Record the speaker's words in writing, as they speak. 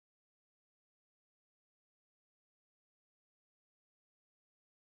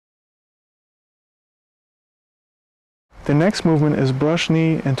The next movement is brush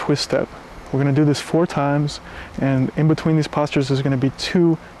knee and twist step. We're going to do this 4 times, and in between these postures there's going to be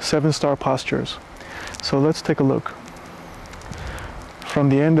 2 7-star postures. So let's take a look. From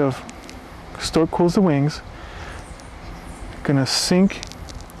the end of stork cools the wings, you're going to sink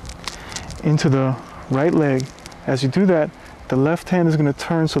into the right leg. As you do that, the left hand is going to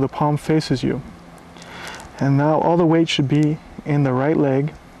turn so the palm faces you. And now all the weight should be in the right leg.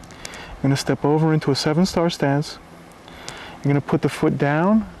 You're going to step over into a 7-star stance. You're going to put the foot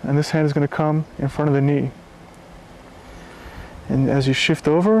down, and this hand is going to come in front of the knee. And as you shift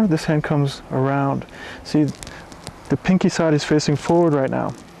over, this hand comes around. See, the pinky side is facing forward right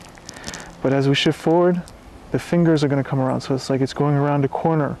now. But as we shift forward, the fingers are going to come around. So it's like it's going around a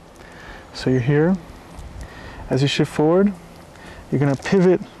corner. So you're here. As you shift forward, you're going to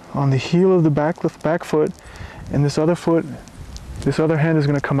pivot on the heel of the back foot, and this other hand is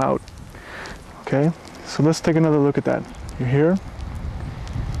going to come out. Okay? So let's take another look at that. You're here.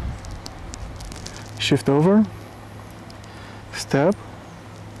 Shift over. Step.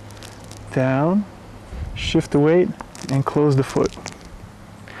 Down. Shift the weight and close the foot.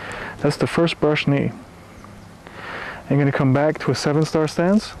 That's the first brush knee. You're going to come back to a 7-star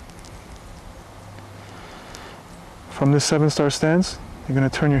stance. From this 7-star stance, you're going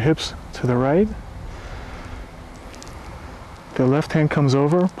to turn your hips to the right. The left hand comes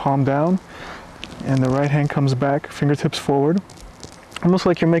over, palm down, and the right hand comes back, fingertips forward. Almost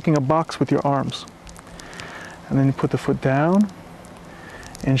like you're making a box with your arms. And then you put the foot down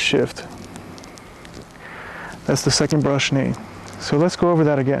and shift. That's the second brush knee. So let's go over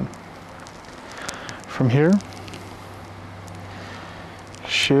that again. From here,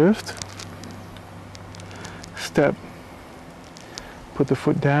 shift, step, put the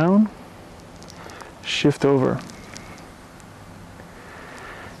foot down, shift over,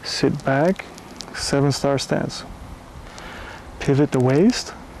 sit back, 7-star stance, pivot the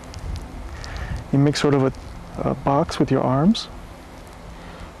waist, you make sort of a box with your arms,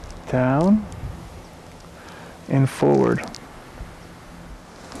 down and forward.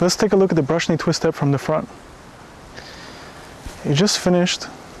 Let's take a look at the brush knee twist step from the front. You just finished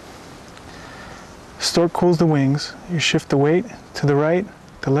stork cools the wings. You shift the weight to the right,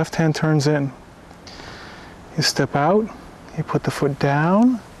 the left hand turns in. You step out, you put the foot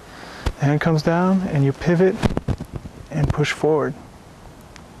down, the hand comes down, and you pivot and push forward.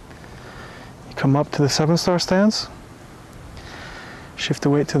 You come up to the 7-star stance, shift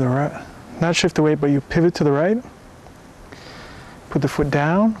the weight to the right, not shift the weight, but you pivot to the right, put the foot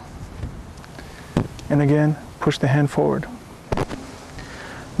down, and again, push the hand forward.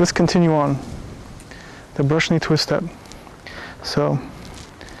 Let's continue on. The brush knee twist step. So,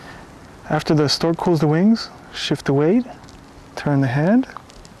 after the stork cools the wings, shift the weight, turn the hand,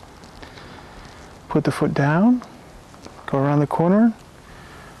 put the foot down, go around the corner,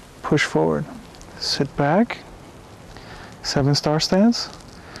 push forward, sit back, 7-star stance,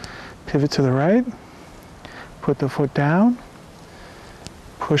 pivot to the right, put the foot down,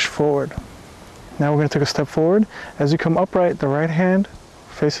 push forward. Now we're going to take a step forward. As you come upright, the right hand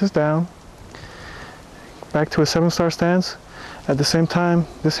faces down, back to a 7-star stance. At the same time,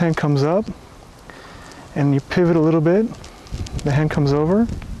 this hand comes up, and you pivot a little bit. The hand comes over,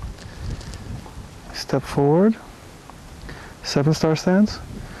 step forward, 7-star stance,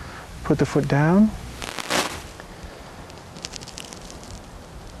 put the foot down,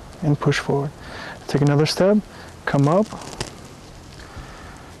 and push forward. Take another step, come up,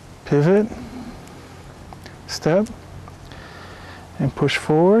 pivot, step, and push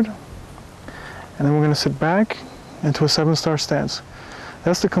forward. And then we're going to sit back into a 7-star stance.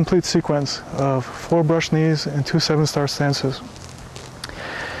 That's the complete sequence of 4 brush knees and 2 7-star stances.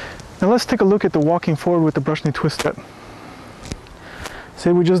 Now let's take a look at the walking forward with the brush knee twist step.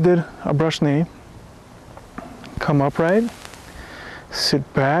 Say we just did a brush knee. Come upright,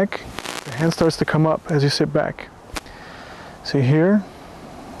 sit back. The hand starts to come up as you sit back. So here,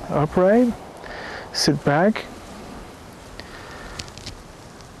 upright, sit back,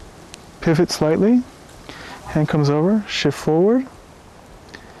 pivot slightly, hand comes over, shift forward,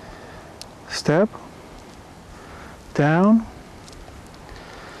 step, down,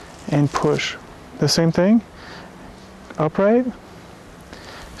 and push. The same thing, upright,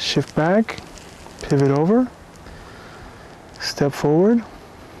 shift back, pivot over, step forward,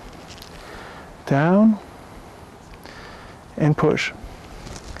 down, and push.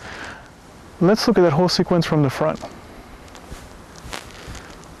 Let's look at that whole sequence from the front.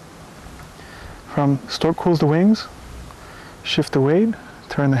 From stork cools the wings, shift the weight,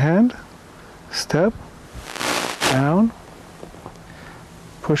 turn the hand, step, down,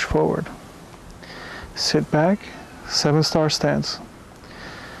 push forward. Sit back, 7-star stance.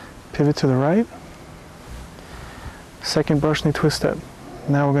 Pivot to the right. Second brush knee twist step.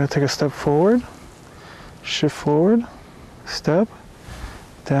 Now we're going to take a step forward, shift forward, step,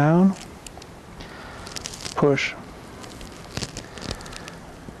 down, push.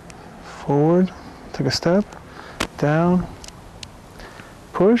 Forward, take a step, down,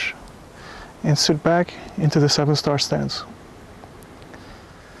 push, and sit back into the 7-star stance.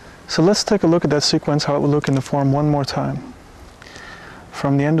 So let's take a look at that sequence, how it would look in the form one more time.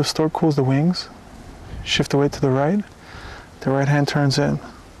 From the end of stork cools the wings, shift the weight to the right hand turns in,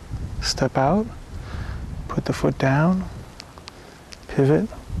 step out, put the foot down, pivot,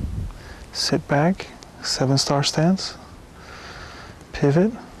 sit back, 7-star stance,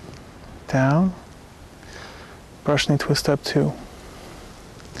 pivot, down, brush knee twist step 2.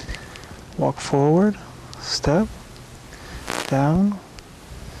 Walk forward, step, down,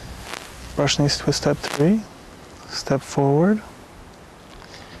 brush knee twist step 3, step forward,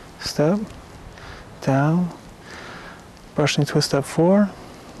 step, down, brush knee twist step 4,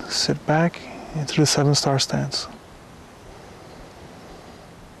 sit back into the 7-star stance.